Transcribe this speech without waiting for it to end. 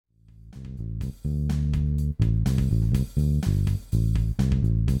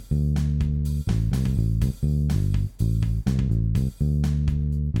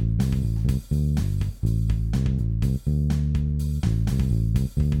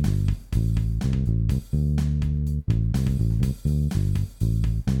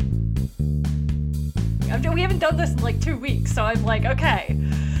We haven't done this in like 2 weeks, so I'm like, okay.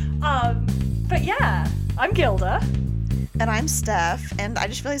 But yeah, I'm Gilda. And I'm Steph, and I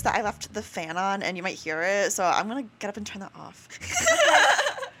just realized that I left the fan on, and you might hear it, so I'm going to get up and turn that off.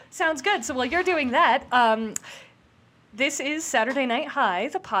 Sounds good. So while you're doing that, this is Saturday Night High,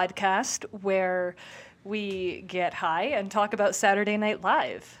 the podcast where we get high and talk about Saturday Night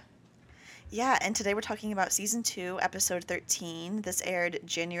Live. Yeah, and today we're talking about Season 2, Episode 13. This aired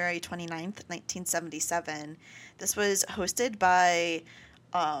January 29th, 1977. This was hosted by,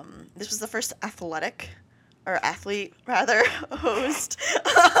 this was the first athlete, host.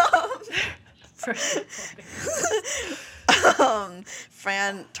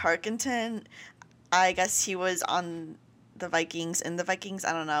 Fran Tarkenton. I guess he was on the Vikings,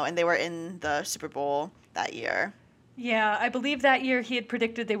 I don't know, and they were in the Super Bowl that year. Yeah, I believe that year he had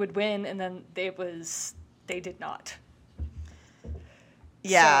predicted they would win, and then they did not.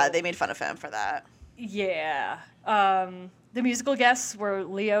 Yeah, So, they made fun of him for that. Yeah. The musical guests were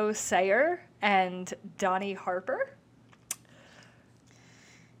Leo Sayer and Donnie Harper.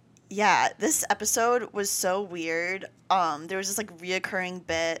 Yeah, this episode was so weird. There was this like reoccurring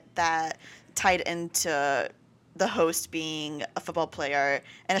bit that tied into the host being a football player,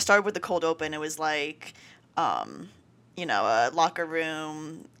 and it started with the cold open. It was like, a locker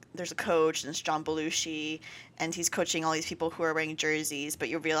room. There's a coach, and it's John Belushi, and he's coaching all these people who are wearing jerseys, but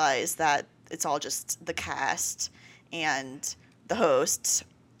you realize that it's all just the cast and the host,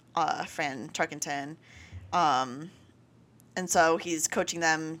 Fran Tarkenton. And so he's coaching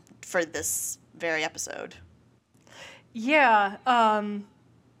them for this very episode. Yeah,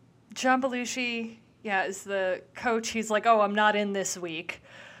 John Belushi, is the coach. He's like, oh, I'm not in this week,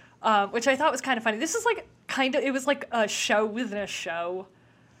 which I thought was kind of funny. This is like it was like a show within a show.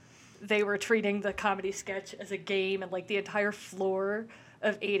 They were treating the comedy sketch as a game, and like the entire floor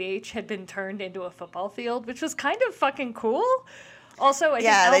of 8H had been turned into a football field, which was kind of fucking cool. Also, I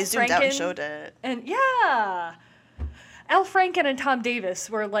think they zoomed out and showed it. And yeah, Al Franken and Tom Davis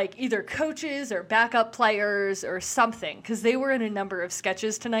were like either coaches or backup players or something, because they were in a number of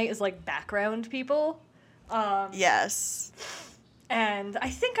sketches tonight as like background people. Yes. And I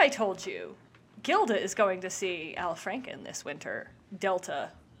think I told you, Gilda is going to see Al Franken this winter.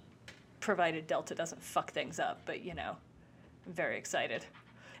 Delta, provided Delta doesn't fuck things up, but I'm very excited.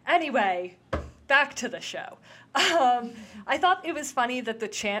 Anyway, back to the show. I thought it was funny that the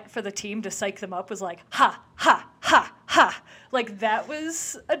chant for the team to psych them up was like, ha, ha, ha, ha. Like, that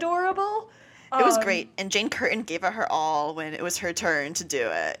was adorable. It was great. And Jane Curtin gave it her all when it was her turn to do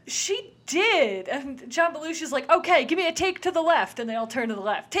it. She did. And John Belushi's like, okay, give me a take to the left. And they all turn to the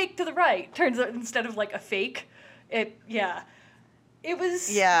left. Take to the right. Turns out instead of like a fake. It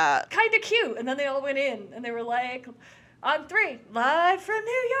was kind of cute. And then they all went in and they were like, on 3, live from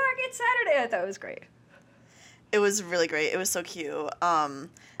New York, it's Saturday. I thought it was great. It was really great. It was so cute. And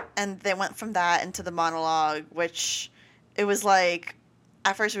they went from that into the monologue, which it was like,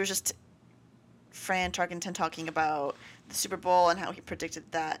 at first it was just Fran Tarkenton talking about the Super Bowl and how he predicted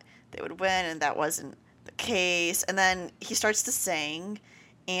that they would win, and that wasn't the case. And then he starts to sing,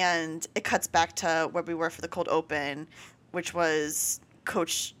 and it cuts back to where we were for the cold open, which was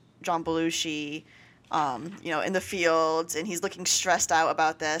Coach John Belushi, in the field, and he's looking stressed out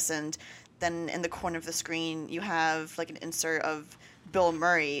about this. And then in the corner of the screen, you have like an insert of Bill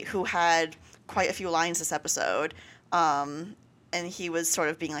Murray, who had quite a few lines this episode. And he was sort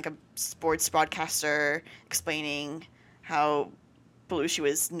of being like a sports broadcaster, explaining how Belushi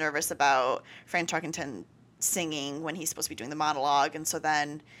was nervous about Fran Tarkenton singing when he's supposed to be doing the monologue. And so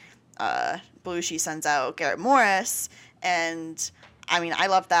then Belushi sends out Garrett Morris. And I mean, I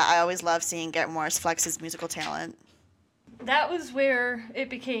love that. I always love seeing Garrett Morris flex his musical talent. That was where it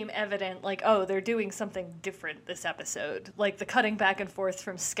became evident, like, oh, they're doing something different this episode. Like the cutting back and forth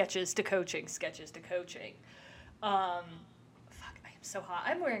from sketches to coaching. So hot.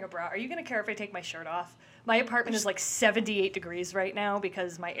 I'm wearing a bra. Are you going to care if I take my shirt off? My apartment is like 78 degrees right now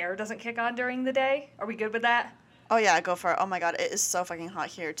because my air doesn't kick on during the day. Are we good with that? Oh, yeah, go for it. Oh, my God. It is so fucking hot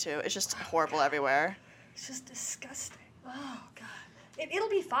here, too. It's just horrible everywhere. It's just disgusting. Oh, God. It'll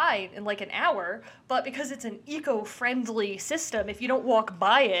be fine in like an hour, but because it's an eco-friendly system, if you don't walk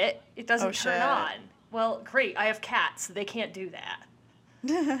by it, it doesn't turn on. Well, great. I have cats. They can't do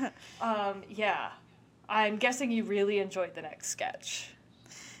that. Yeah. I'm guessing you really enjoyed the next sketch.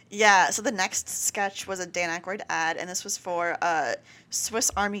 Yeah, so the next sketch was a Dan Aykroyd ad, and this was for a Swiss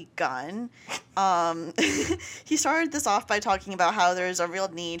Army gun. He started this off by talking about how there's a real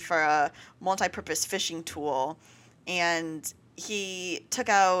need for a multi-purpose fishing tool, and he took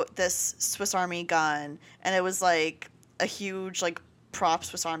out this Swiss Army gun, and it was like a huge like prop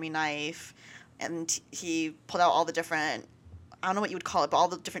Swiss Army knife, and he pulled out all the different, I don't know what you would call it, but all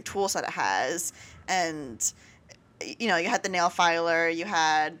the different tools that it has. And, you know, you had the nail filer, you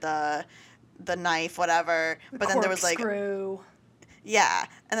had the knife, whatever. But then there was like, corkscrew. yeah,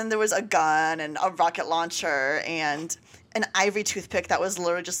 and then there was a gun and a rocket launcher and an ivory toothpick that was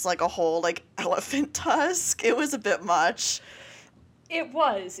literally just like a whole like elephant tusk. It was a bit much. It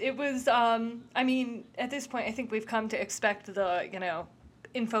was. I mean, at this point, I think we've come to expect the, you know,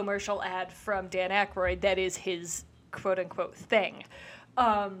 infomercial ad from Dan Aykroyd that is his quote-unquote thing.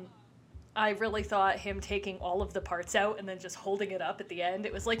 I really thought him taking all of the parts out and then just holding it up at the end,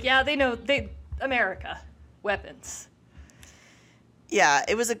 it was like, yeah, America, weapons. Yeah,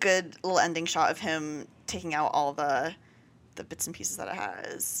 it was a good little ending shot of him taking out all the bits and pieces that it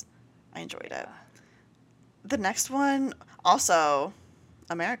has. I enjoyed it. The next one, also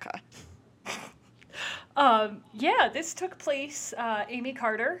America. Yeah, this took place. Amy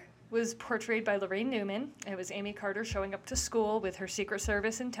Carter was portrayed by Lorraine Newman. It was Amy Carter showing up to school with her Secret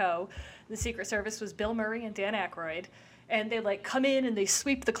Service in tow. The Secret Service was Bill Murray and Dan Aykroyd. And they, like, come in and they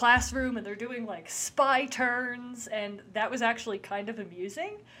sweep the classroom and they're doing, like, spy turns. And that was actually kind of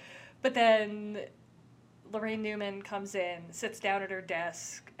amusing. But then Lorraine Newman comes in, sits down at her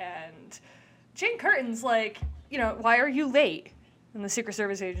desk, and Jane Curtin's like, you know, why are you late? And the Secret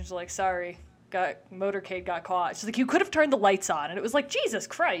Service agent's like, sorry, motorcade got caught. She's like, you could have turned the lights on. And it was like, Jesus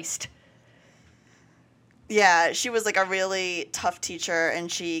Christ. Yeah, she was like a really tough teacher, and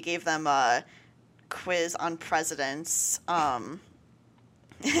she gave them a quiz on presidents. And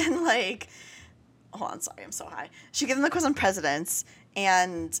like, hold on, sorry, I'm so high. She gave them the quiz on presidents,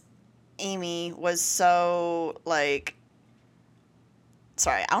 and Amy was so like,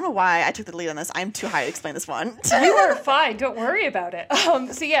 sorry, I don't know why I took the lead on this. I'm too high to explain this one. You are fine. Don't worry about it.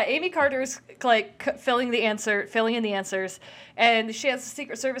 So yeah, Amy Carter's like filling in the answers, and she has the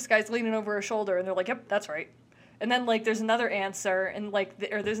Secret Service guys leaning over her shoulder, and they're like, "Yep, that's right." And then like there's another answer, and like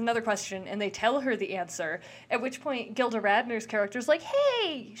or there's another question, and they tell her the answer. At which point Gilda Radner's character's like,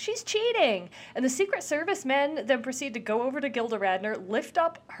 "Hey, she's cheating," and the Secret Service men then proceed to go over to Gilda Radner, lift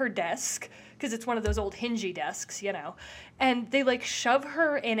up her desk, because it's one of those old hingy desks, you know, and they, like, shove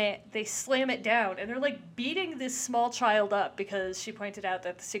her in it, they slam it down, and they're, like, beating this small child up because she pointed out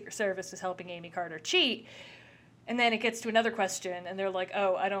that the Secret Service was helping Amy Carter cheat, and then it gets to another question, and they're like,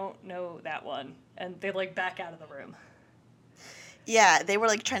 oh, I don't know that one, and they, like, back out of the room. Yeah, they were,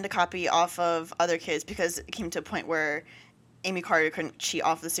 like, trying to copy off of other kids because it came to a point where Amy Carter couldn't cheat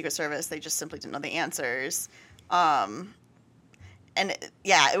off of the Secret Service. They just simply didn't know the answers. And,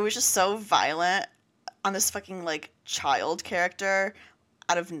 yeah, it was just so violent on this fucking, like, child character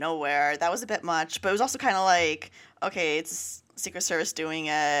out of nowhere. That was a bit much. But it was also kind of like, okay, it's Secret Service doing it,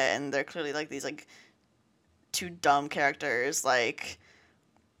 and they're clearly, like, these, like, two dumb characters. Like,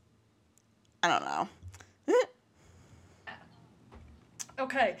 I don't know.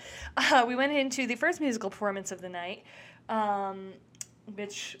 Okay. We went into the first musical performance of the night,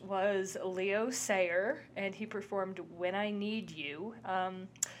 which was Leo Sayer, and he performed When I Need You.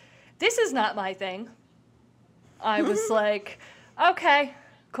 This is not my thing. I was like, okay,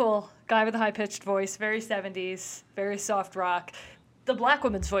 cool. Guy with a high-pitched voice, very 70s, very soft rock. The black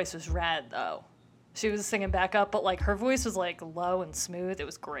woman's voice was rad, though. She was singing back up, but, like, her voice was, like, low and smooth. It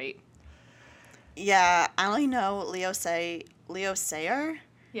was great. Yeah, I only know Leo Sayer?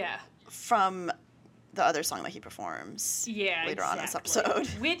 Yeah. From the other song that he performs later on in this episode.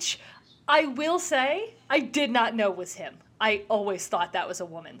 Which, I will say, I did not know was him. I always thought that was a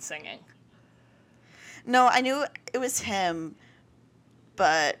woman singing. No, I knew it was him,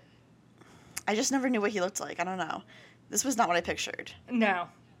 but I just never knew what he looked like. I don't know. This was not what I pictured. No,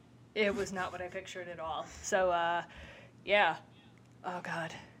 it was not what I pictured at all. So, yeah. Oh,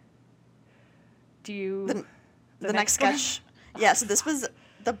 God. Do you... The next sketch... Yeah, so this was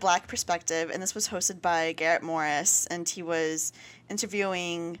The Black Perspective, and this was hosted by Garrett Morris, and he was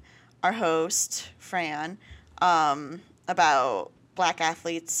interviewing our host, Fran, about black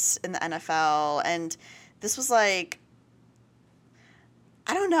athletes in the NFL, and this was like,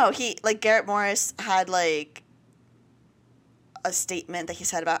 I don't know, Garrett Morris had, like, a statement that he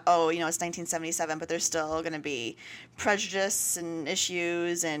said about, oh, you know, it's 1977, but there's still going to be prejudice and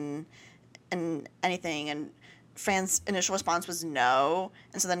issues and anything, and Fran's initial response was no,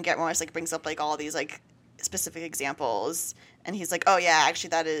 and so then Garrett Morris, like, brings up, like, all these, like, specific examples, and he's like, oh, yeah, actually,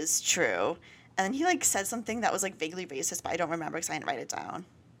 that is true. And then he, like, said something that was, like, vaguely racist, but I don't remember because I didn't write it down.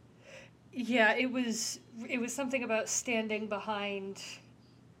 Yeah, it was something about standing behind,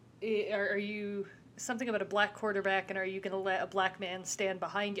 are you, something about a black quarterback, and are you going to let a black man stand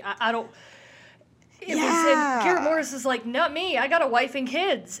behind you? I don't... And Garrett Morris is like, not me, I got a wife and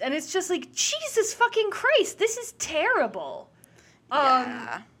kids. And it's just like, Jesus fucking Christ, this is terrible.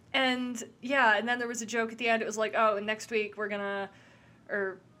 Yeah. And then there was a joke at the end. It was like, oh, and next week we're gonna,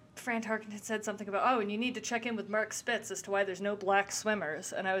 or Fran Tarkenton said something about, oh, and you need to check in with Mark Spitz as to why there's no black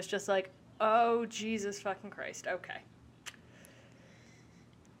swimmers. And I was just like, oh, Jesus fucking Christ, okay.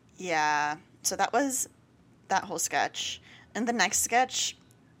 Yeah, so that was that whole sketch. And the next sketch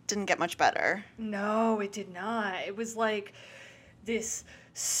didn't get much better. No, it did not. It was like this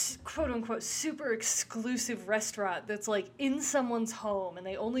quote-unquote super exclusive restaurant that's like in someone's home, and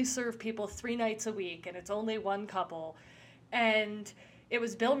they only serve people 3 nights a week, and it's only one couple. And it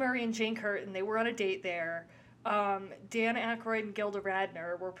was Bill Murray and Jane Curtin. They were on a date there. Dan Aykroyd and Gilda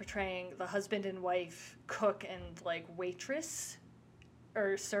Radner were portraying the husband and wife cook and like waitress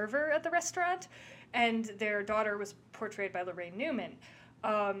or server at the restaurant, and their daughter was portrayed by Laraine Newman.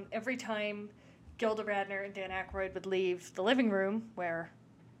 Every time Gilda Radner and Dan Aykroyd would leave the living room where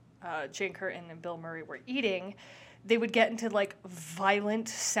Jane Curtin and Bill Murray were eating, they would get into like violent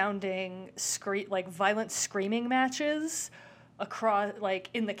screaming matches across, like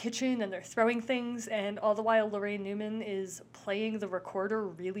in the kitchen, and they're throwing things, and all the while Laraine Newman is playing the recorder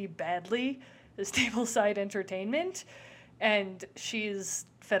really badly as tableside entertainment, and she's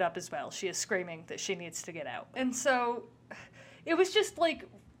fed up as well. She is screaming that she needs to get out. And so it was just like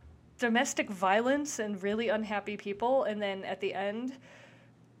domestic violence and really unhappy people, and then at the end,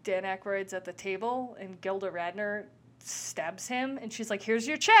 Dan Aykroyd's at the table, and Gilda Radner stabs him, and she's like, here's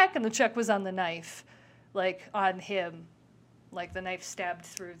your check, and the check was on the knife, like, on him. Like, the knife stabbed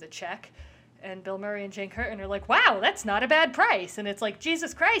through the check, and Bill Murray and Jane Curtin are like, wow, that's not a bad price. And it's like,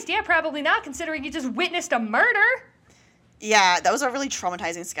 Jesus Christ, yeah, probably not, considering you just witnessed a murder. Yeah, that was a really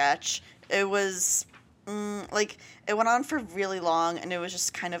traumatizing sketch. It was, it went on for really long, and it was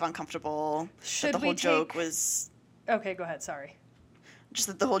just kind of uncomfortable. Should the whole joke was... Okay, go ahead, sorry. Just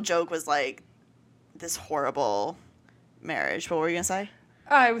that the whole joke was, like, this horrible marriage. But what were you going to say?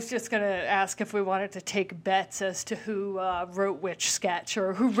 I was just going to ask if we wanted to take bets as to who wrote which sketch,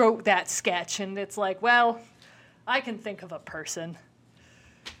 or who wrote that sketch. And it's like, well, I can think of a person.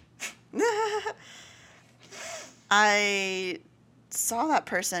 I saw that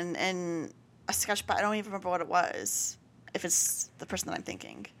person in a sketch, but I don't even remember what it was. If it's the person that I'm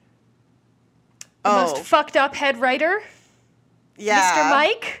thinking. The most fucked up head writer? Yeah. Mr.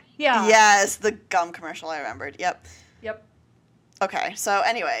 Mike? Yeah. Yes, the gum commercial, I remembered. Yep. Okay, so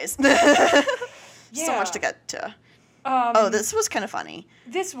anyways. So much to get to. This was kind of funny.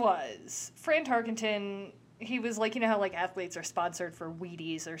 This was. Fran Tarkenton, he was like, you know how like athletes are sponsored for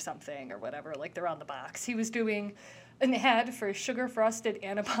Wheaties or something or whatever, like they're on the box. He was doing an ad for sugar-frosted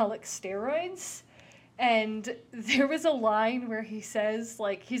anabolic steroids, and there was a line where he says,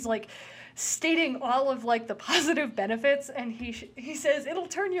 like, he's like stating all of like the positive benefits, and he says it'll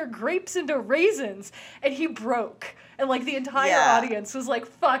turn your grapes into raisins, and he broke, and like the entire audience was like,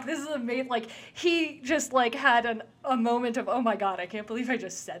 fuck, this is amazing. Like, he just like had a moment of, oh my god, I can't believe I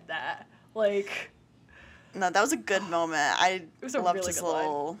just said that. Like, no, that was a good moment. I loved really his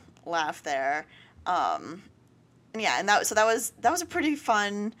little laugh there. And that was a pretty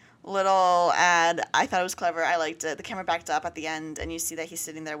fun little ad. I thought it was clever. I liked it. The camera backed up at the end, and you see that he's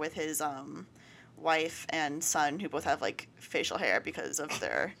sitting there with his wife and son, who both have like facial hair because of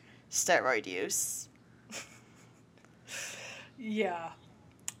their steroid use. Yeah.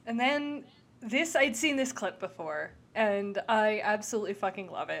 And then I'd seen this clip before, and I absolutely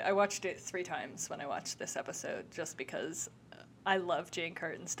fucking love it. I watched it 3 times when I watched this episode, just because I love Jane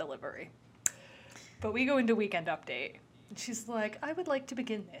Curtin's delivery. But we go into Weekend Update. And she's like, I would like to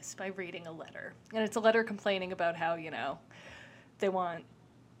begin this by reading a letter. And it's a letter complaining about how, you know, they want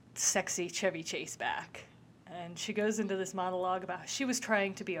sexy Chevy Chase back. And she goes into this monologue about how she was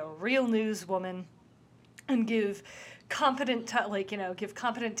trying to be a real newswoman and give competent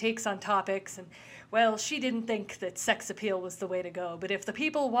takes on topics. And, well, she didn't think that sex appeal was the way to go. But if the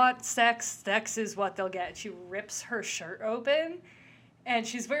people want sex, sex is what they'll get. She rips her shirt open, and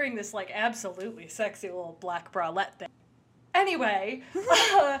she's wearing this, like, absolutely sexy little black bralette thing. Anyway,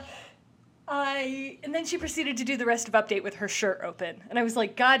 and then she proceeded to do the rest of Update with her shirt open. And I was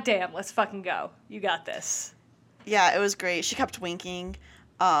like, God damn, let's fucking go. You got this. Yeah, it was great. She kept winking.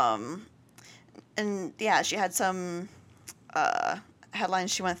 And yeah, she had some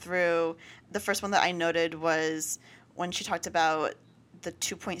headlines she went through. The first one that I noted was when she talked about the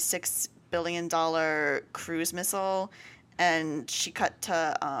 $2.6 billion cruise missile. And they cut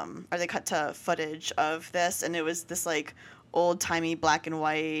to footage of this, and it was this, like, old-timey black and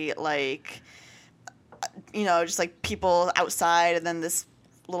white, like, you know, just, like, people outside, and then this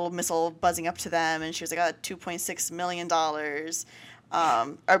little missile buzzing up to them, and she was like, $2.6 million,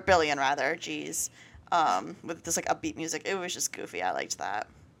 or billion rather, geez, with this like upbeat music. It was just goofy. I liked that.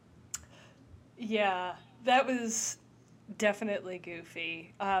 Yeah, that was definitely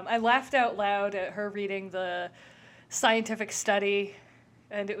goofy. I laughed out loud at her reading the scientific study,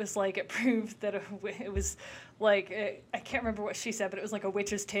 and it was like, it proved that it was like, I can't remember what she said, but it was like a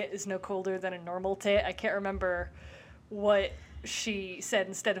witch's tit is no colder than a normal tit. I can't remember what she said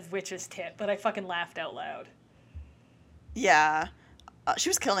instead of witch's tit, but I fucking laughed out loud. Yeah. She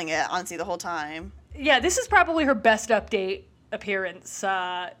was killing it, honestly, the whole time. Yeah, this is probably her best update appearance,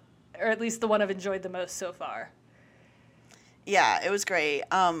 or at least the one I've enjoyed the most so far. Yeah, it was great.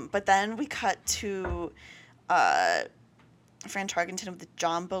 But then we cut to Fran Tarkenton with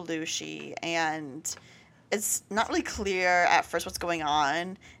John Belushi, and it's not really clear at first what's going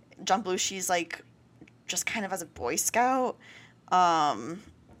on. John Belushi's like just kind of as a Boy Scout, and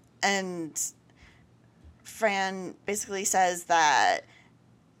Fran basically says that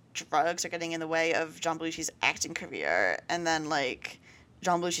drugs are getting in the way of John Belushi's acting career, and then like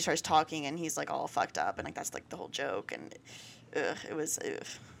John Belushi starts talking and he's like all fucked up, and like that's like the whole joke, and it was.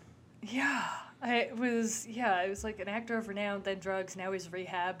 Yeah, it was like an actor of renown, then drugs, now he's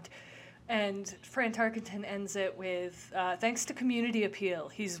rehabbed. And Fran Tarkenton ends it with, thanks to Community Appeal,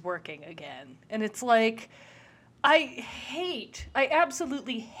 he's working again. And it's like, I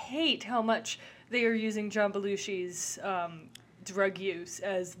absolutely hate how much they are using John Belushi's drug use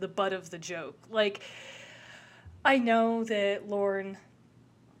as the butt of the joke. Like, I know that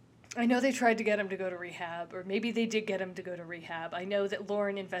I know they tried to get him to go to rehab, or maybe they did get him to go to rehab. I know that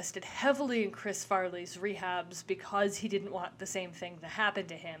Lorne invested heavily in Chris Farley's rehabs because he didn't want the same thing to happen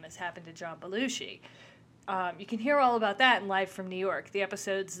to him as happened to John Belushi. You can hear all about that in Live from New York, the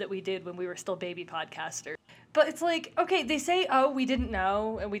episodes that we did when we were still baby podcasters. But it's like, okay, they say, oh, we didn't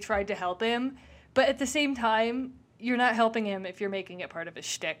know and we tried to help him, but at the same time, you're not helping him if you're making it part of his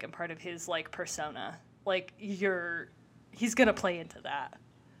shtick and part of his, like, persona. Like, he's gonna play into that.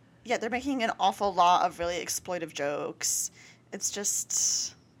 Yeah, they're making an awful lot of really exploitive jokes. It's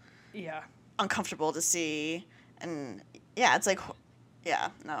just uncomfortable to see. And yeah, it's like, yeah,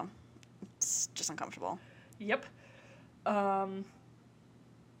 no, it's just uncomfortable. Yep. I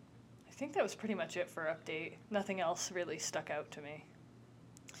think that was pretty much it for update. Nothing else really stuck out to me.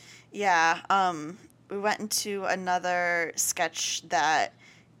 Yeah, we went into another sketch that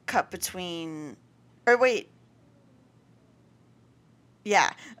cut between, or wait.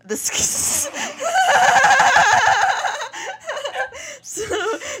 Yeah, this.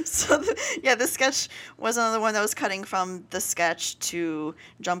 The sketch was another one that was cutting from the sketch to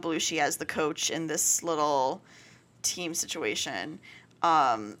John Belushi as the coach in this little team situation,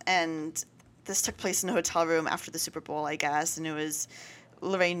 and this took place in a hotel room after the Super Bowl, I guess, and it was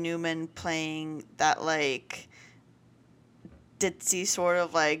Lorraine Newman playing that like ditzy sort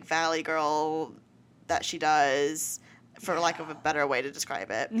of like Valley Girl that she does. For lack of a better way to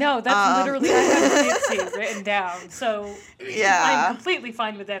describe it. No, that's literally, I have Ditsy written down. So yeah. I'm completely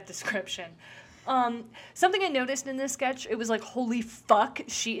fine with that description. Something I noticed in this sketch, it was like, holy fuck,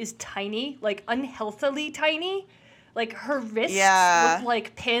 she is tiny. Like, unhealthily tiny. Like, her wrists look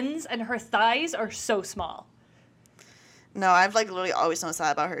like pins, and her thighs are so small. No, I've like literally always noticed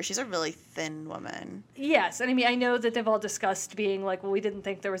that about her. She's a really thin woman. Yes, and I mean, I know that they've all discussed being like, well, we didn't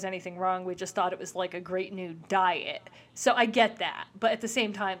think there was anything wrong. We just thought it was like a great new diet. So I get that. But at the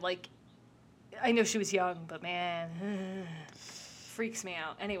same time, like, I know she was young, but man, freaks me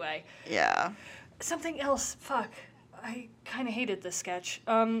out. Anyway. Yeah. Something else. Fuck. I kind of hated this sketch.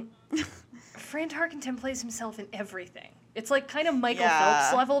 Fran Tarkenton plays himself in everything. It's like kind of Michael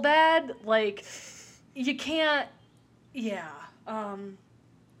Phelps level bad. Like, you can't. Yeah.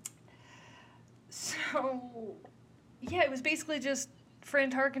 So, yeah, it was basically just Fran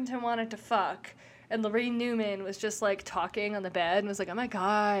Tarkenton wanted to fuck, and Lorraine Newman was just, like, talking on the bed and was like, oh my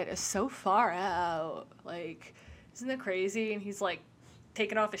god, it's so far out. Like, isn't that crazy? And he's, like,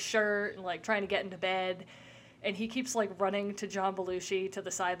 taking off his shirt and, like, trying to get into bed, and he keeps, like, running to John Belushi to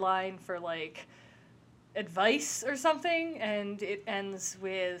the sideline for, like, advice or something, and it ends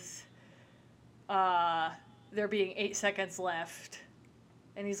with, there being 8 seconds left.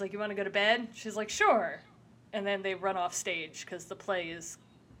 And he's like, you want to go to bed? She's like, sure. And then they run off stage because the play is,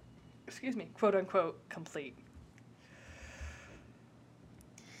 quote unquote, complete.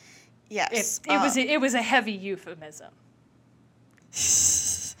 Yes. It was a heavy euphemism.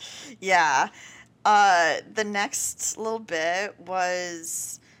 Yeah. The next little bit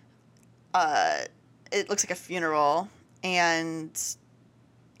was, it looks like a funeral, and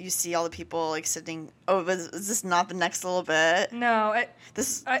you see all the people like sitting. Oh, is this not the next little bit? No.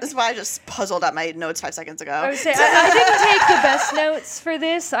 This is why I just puzzled at my notes 5 seconds ago. I would say I didn't take the best notes for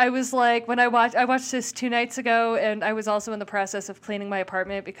this. I was like, when I watched this 2 nights ago, and I was also in the process of cleaning my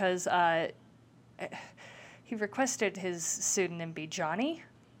apartment because he requested his pseudonym be Johnny.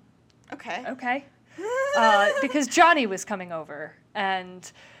 Okay. Because Johnny was coming over,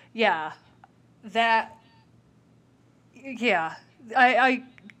 and I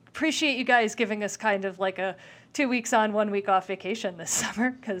appreciate you guys giving us kind of like a 2 weeks on, 1 week off vacation this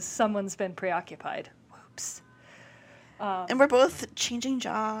summer, because someone's been preoccupied. Whoops. And we're both changing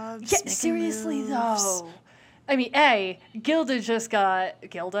jobs. Yeah, seriously moves. though. I mean, Gilda,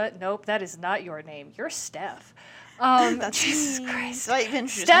 nope, that is not your name. You're Steph. Jesus Christ. Did I even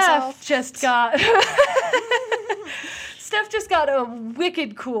introduce myself? Steph just got a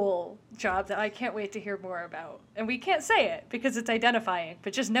wicked cool job that I can't wait to hear more about. And we can't say it because it's identifying,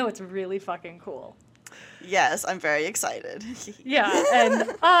 but just know it's really fucking cool. Yes, I'm very excited. Yeah,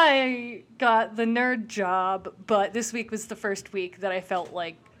 and I got the nerd job, but this week was the first week that I felt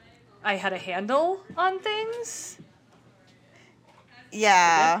like I had a handle on things.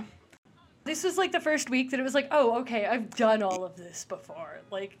 Yeah. This was like the first week that it was like, oh, okay, I've done all of this before.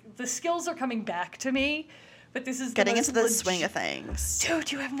 Like, the skills are coming back to me, but this is getting into the swing of things.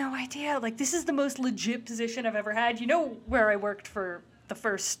 Dude, you have no idea. Like, this is the most legit position I've ever had. You know where I worked for the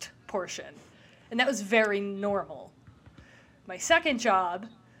first portion, and that was very normal. My second job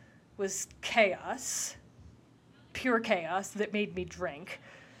was chaos, pure chaos that made me drink.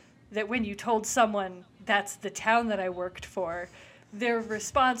 That when you told someone that's the town that I worked for, their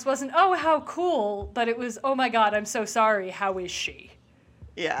response wasn't, oh, how cool, but it was, oh my God, I'm so sorry, how is she?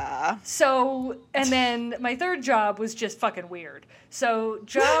 Yeah. So, and then my third job was just fucking weird. So,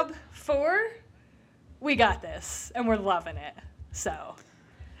 job 4, we got this, and we're loving it. So.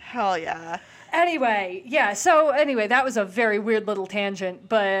 Hell yeah. Anyway, that was a very weird little tangent,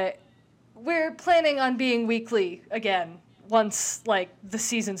 but we're planning on being weekly again once, like, the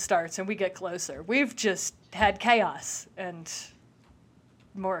season starts and we get closer. We've just had chaos and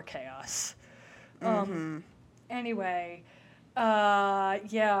more chaos. Anyway, there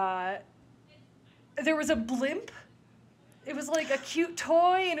was a blimp. It was like a cute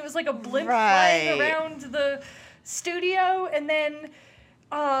toy, and it was like a blimp flying around the studio, and then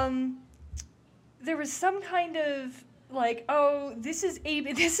there was some kind of like, oh, this is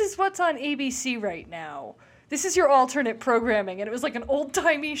what's on ABC right now. This is your alternate programming, and it was like an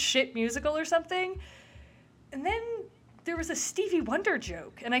old-timey shit musical or something. And then there was a Stevie Wonder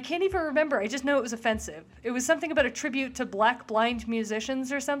joke, and I can't even remember. I just know it was offensive. It was something about a tribute to black blind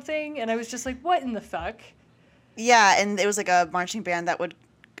musicians or something, and I was just like, what in the fuck? Yeah, and it was like a marching band that would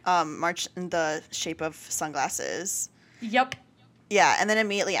march in the shape of sunglasses. Yep. Yeah, and then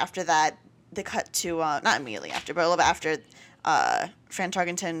immediately after that, they cut to, not immediately after, but a little bit after, Fran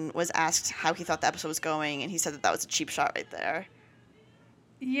Tarkenton was asked how he thought the episode was going, and he said that was a cheap shot right there.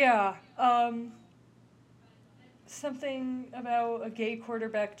 Yeah, something about a gay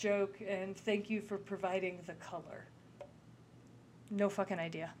quarterback joke, and thank you for providing the color. No fucking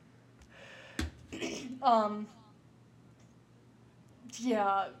idea. We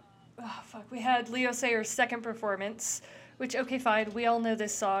had Leo Sayer's second performance, which, okay, fine, we all know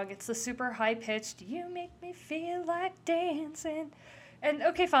this song. It's the super high-pitched, you make me feel like dancing. And,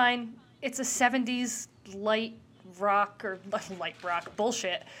 okay, fine, it's a 70s light rock,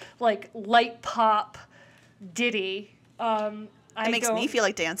 bullshit, like light pop ditty. It makes me feel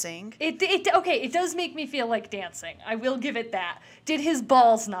like dancing. It does make me feel like dancing. I will give it that. Did his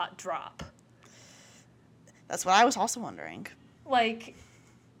balls not drop? That's what I was also wondering. Like,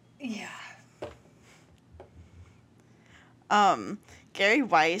 yeah. Gary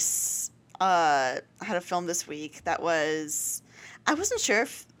Weiss had a film this week that was, I wasn't sure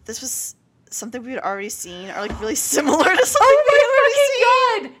if this was something we had already seen or like really similar to something we had already seen.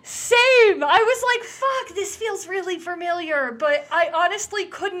 Oh my fucking god! Same! I was like, fuck, this feels really familiar, but I honestly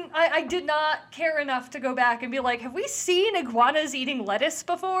couldn't, I did not care enough to go back and be like, have we seen iguanas eating lettuce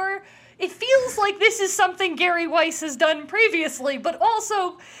before? It feels like this is something Gary Weiss has done previously, but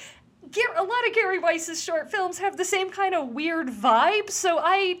also a lot of Gary Weiss's short films have the same kind of weird vibe, so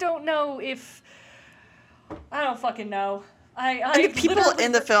I don't know if... I don't fucking know. And the people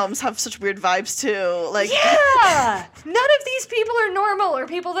in the films have such weird vibes, too. Like, yeah! None of these people are normal or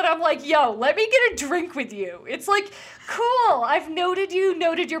people that I'm like, yo, let me get a drink with you. It's like, cool, I've noted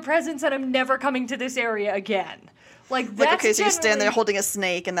your presence, and I'm never coming to this area again. Like, that's okay, so you stand there holding a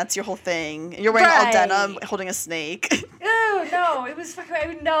snake, and that's your whole thing. You're wearing all denim, holding a snake. Oh, no, it was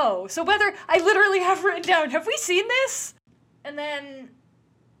fucking, no. So I literally have written down, have we seen this? And then,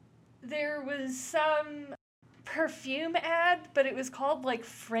 there was some perfume ad, but it was called like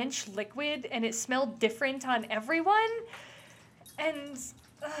French Liquid, and it smelled different on everyone. And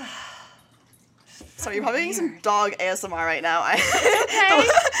So you're probably getting some dog ASMR right now. Okay.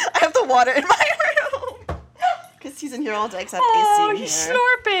 I have the water in my room because he's in here all day except AC in he's here.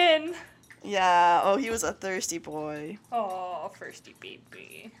 slurping. Yeah. Oh, he was a thirsty boy. Oh, thirsty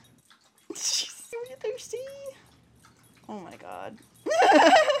baby. Jeez, are you thirsty? Oh my god.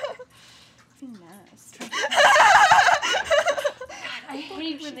 Nasty. I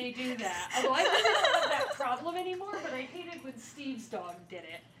hate when they do that. Although I don't have that problem anymore, but I hated when Steve's dog did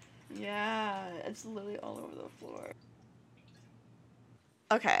it. Yeah, it's literally all over the floor.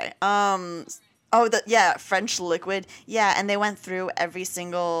 Okay. Oh, French Liquid. Yeah, and they went through every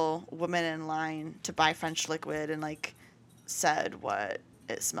single woman in line to buy French Liquid and like said what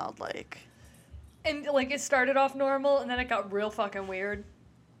it smelled like. And like it started off normal, and then it got real fucking weird.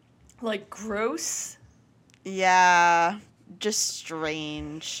 Like gross. Yeah, just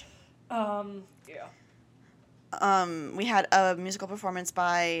strange. Yeah. We had a musical performance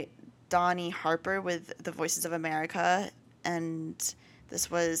by Donnie Harper with the Voices of America, and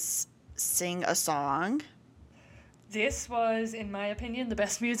this was Sing a Song. This was, in my opinion, the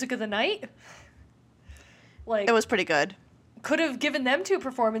best music of the night. Like It was pretty good. Could have given them 2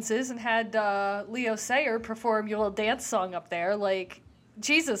 performances and had Leo Sayer perform your little dance song up there. Like,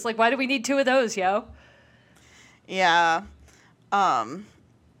 Jesus, like, why do we need 2 of those, yo? Yeah. Our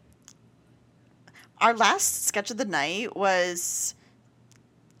last sketch of the night was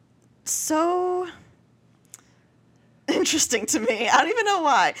so interesting to me. I don't even know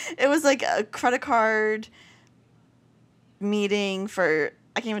why. It was like a credit card meeting for,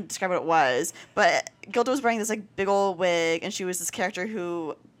 I can't even describe what it was, but Gilda was wearing this like big old wig, and she was this character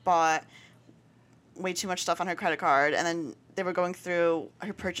who bought way too much stuff on her credit card, and then they were going through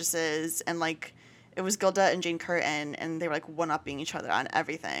her purchases, and like it was Gilda and Jane Curtin, and they were like one-upping each other on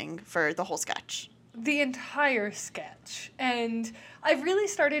everything for the whole sketch. The entire sketch. And I've really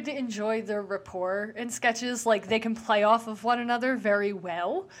started to enjoy their rapport in sketches. Like, they can play off of one another very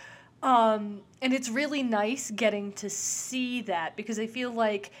well. And it's really nice getting to see that, because I feel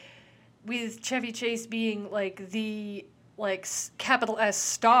like with Chevy Chase being like the like capital S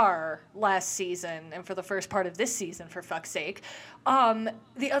star last season, and for the first part of this season, for fuck's sake,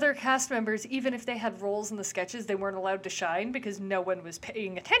 the other cast members, even if they had roles in the sketches, they weren't allowed to shine because no one was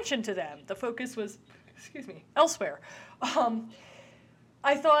paying attention to them. The focus was, elsewhere.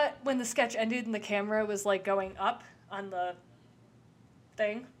 I thought when the sketch ended and the camera was like going up on the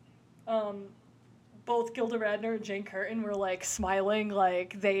thing, both Gilda Radner and Jane Curtin were like smiling,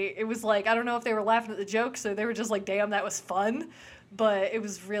 like it was like, I don't know if they were laughing at the jokes or they were just like, damn, that was fun, but it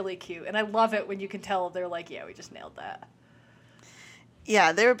was really cute. And I love it when you can tell they're like, yeah, we just nailed that.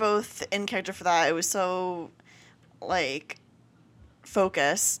 Yeah, they were both in character for that. It was so like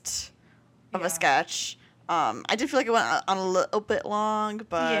focused of a sketch. I did feel like it went on a little bit long,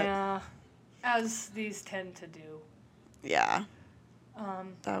 but yeah, as these tend to do. Yeah.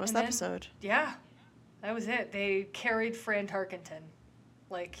 That was the episode. Yeah, that was it. They carried Fran Tarkenton.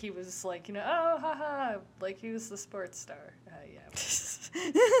 Like, he was like, you know, oh, haha. Like, he was the sports star. Yeah.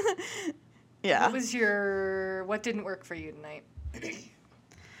 Yeah. What didn't work for you tonight?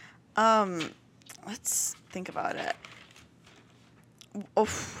 Let's think about it.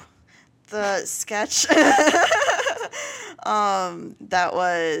 Oof. The sketch. That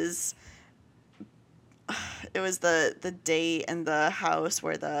was... It was the date and the house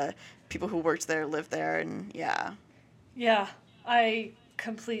where the people who worked there lived there, and yeah. Yeah, I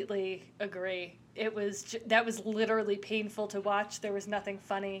completely agree. That was literally painful to watch. There was nothing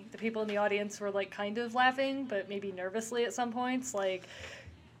funny. The people in the audience were like kind of laughing, but maybe nervously at some points. Like,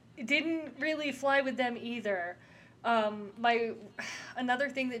 it didn't really fly with them either. Another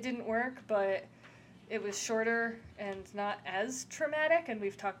thing that didn't work, but it was shorter and not as traumatic, and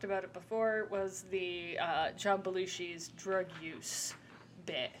we've talked about it before, was the John Belushi's drug use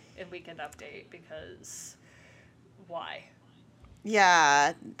bit in Weekend Update, because why?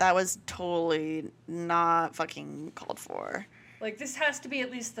 Yeah, that was totally not fucking called for. Like, this has to be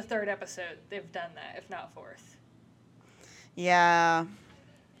at least the 3rd episode they've done that, if not 4th. Yeah.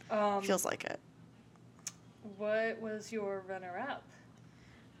 Feels like it. What was your runner-up?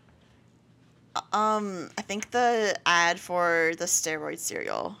 I think the ad for the steroid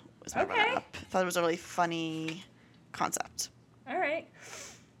cereal was my runner-up. I thought it was a really funny concept. All right.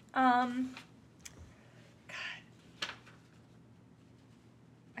 God.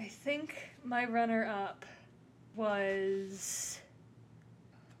 I think my runner-up was...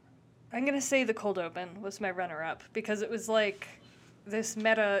 I'm going to say The Cold Open was my runner-up, because it was like this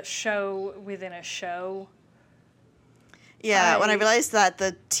meta show within a show. Yeah, when I realized that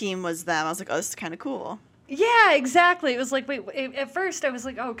the team was them, I was like, oh, this is kind of cool. Yeah, exactly. It was like, wait, at first I was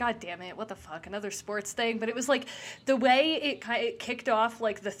like, oh, God damn it, what the fuck, another sports thing? But it was like, the way it kicked off,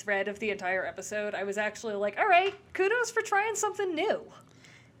 like, the thread of the entire episode, I was actually like, all right, kudos for trying something new.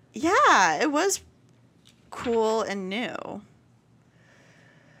 Yeah, it was cool and new.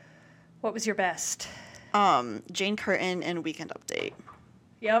 What was your best? Jane Curtin and Weekend Update.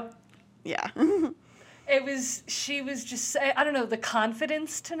 Yep. Yeah. She was just, I don't know, the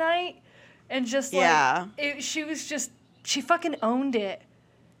confidence tonight. And just yeah. She fucking owned it.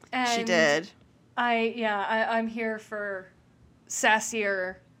 And she did. I'm here for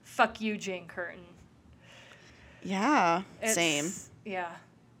sassier, fuck you, Jane Curtin. Yeah, same. Yeah.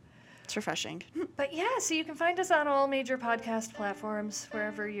 It's refreshing. But yeah, so you can find us on all major podcast platforms,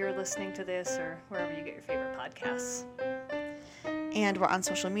 wherever you're listening to this or wherever you get your favorite podcasts. And we're on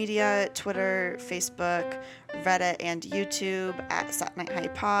social media, Twitter, Facebook, Reddit, and YouTube at Saturday Night High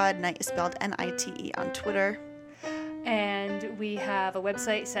Pod. Night is spelled N-I-T-E on Twitter. And we have a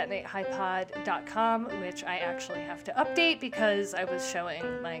website, satnighthighpod.com, which I actually have to update because I was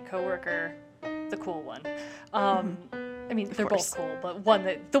showing my coworker the cool one. I mean, they're both cool, but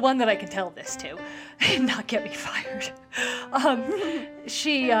the one that I can tell this to and not get me fired. I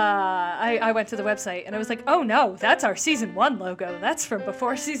went to the website and I was like, oh no, that's our season 1 logo. That's from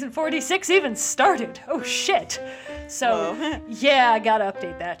before season 46 even started. Oh shit. So yeah, I gotta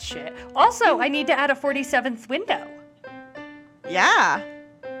update that shit. Also, I need to add a 47th window. Yeah.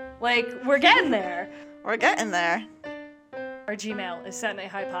 Like, we're getting there. We're getting there. Our Gmail is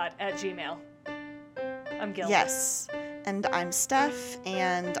satnighthighpod@gmail. I'm Gil. Yes. And I'm Steph,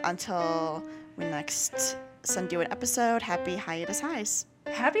 and until we next send you an episode, happy hiatus highs.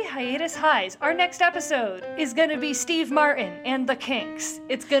 Happy hiatus highs. Our next episode is going to be Steve Martin and the Kinks.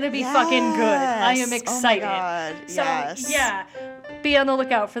 It's going to be fucking good. I am excited. Oh my God. So, yes. yeah, be on the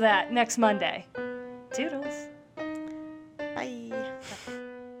lookout for that next Monday. Toodles. Bye.